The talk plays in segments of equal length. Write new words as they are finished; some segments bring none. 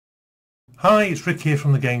Hi, it's Rick here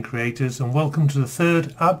from the Game Creators and welcome to the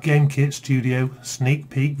third AppGameKit Studio sneak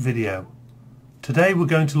peek video. Today we're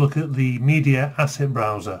going to look at the Media Asset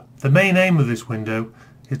Browser. The main aim of this window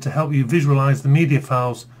is to help you visualize the media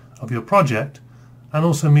files of your project and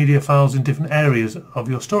also media files in different areas of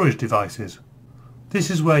your storage devices. This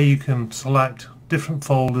is where you can select different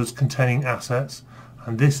folders containing assets,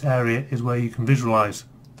 and this area is where you can visualize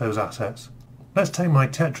those assets. Let's take my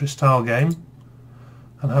Tetris style game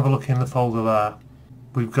and have a look in the folder there.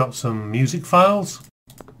 We've got some music files,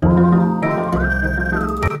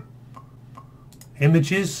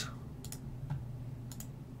 images,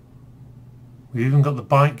 we've even got the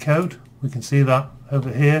byte code. We can see that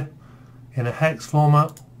over here in a hex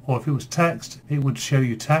format, or if it was text it would show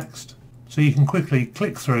you text. So you can quickly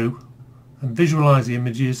click through and visualize the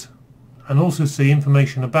images and also see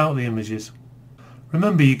information about the images.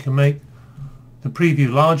 Remember, you can make the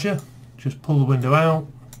preview larger. Just pull the window out,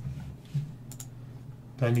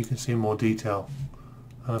 then you can see more detail,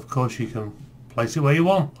 and of course you can place it where you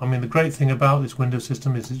want. I mean, the great thing about this window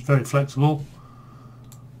system is it's very flexible.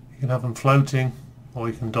 You can have them floating or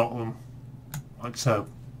you can dock them like so.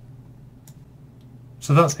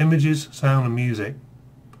 So that's images, sound and music.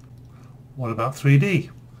 What about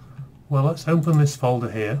 3D? Well, let's open this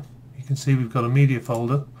folder here. You can see we've got a media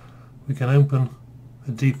folder. We can open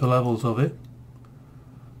the deeper levels of it.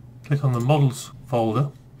 Click on the models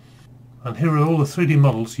folder, and here are all the 3D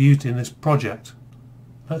models used in this project.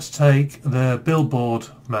 Let's take the billboard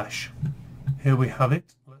mesh. Here we have it.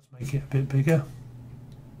 Let's make it a bit bigger,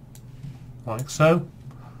 like so.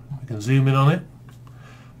 We can zoom in on it.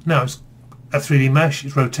 Now it's a 3D mesh,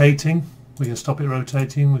 it's rotating. We can stop it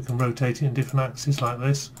rotating, we can rotate it in different axes like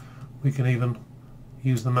this. We can even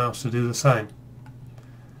use the mouse to do the same.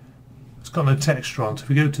 It's got no texture on, so if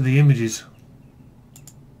we go to the images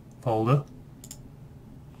folder,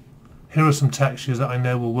 here are some textures that I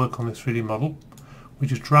know will work on this 3D model. We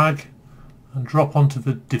just drag and drop onto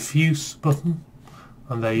the diffuse button,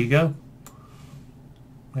 and there you go.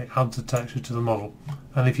 It adds a texture to the model,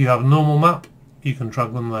 and if you have a normal map you can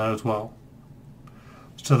drag them there as well.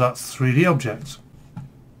 So that's 3D objects.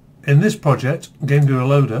 In this project, Game Guru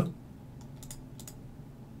Loader,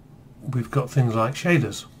 we've got things like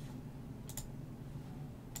shaders.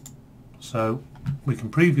 So we can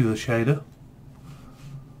preview the shader,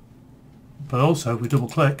 but also if we double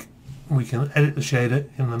click we can edit the shader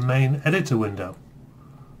in the main editor window,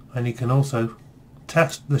 and you can also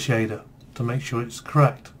test the shader to make sure it's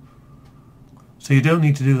correct. So you don't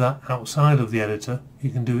need to do that outside of the editor, you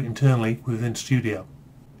can do it internally within Studio.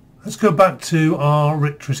 Let's go back to our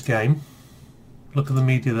Rictris game. Look at the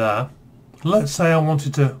media there. Let's say I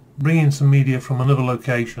wanted to bring in some media from another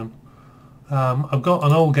location. I've got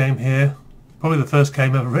an old game here, probably the first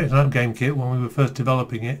game ever written in AppGameKit when we were first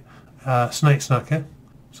developing it, Snake Snacker.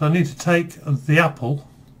 So I need to take the apple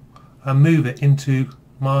and move it into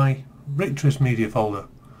my Rictris media folder.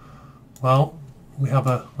 Well, we have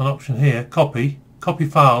an option here, copy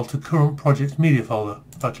file to current project media folder.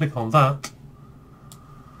 If I click on that,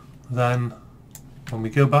 then when we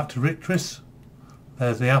go back to Rictris,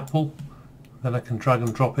 there's the apple, then I can drag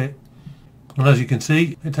and drop it, and as you can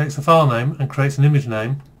see it takes the file name and creates an image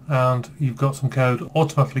name, and you've got some code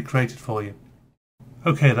automatically created for you.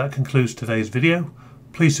 Okay, that concludes today's video.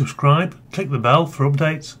 Please subscribe, click the bell for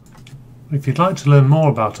updates. If you'd like to learn more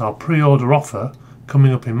about our pre-order offer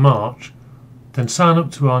coming up in March, then sign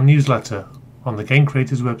up to our newsletter on the Game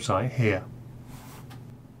Creators website here.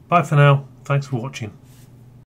 Bye for now, thanks for watching.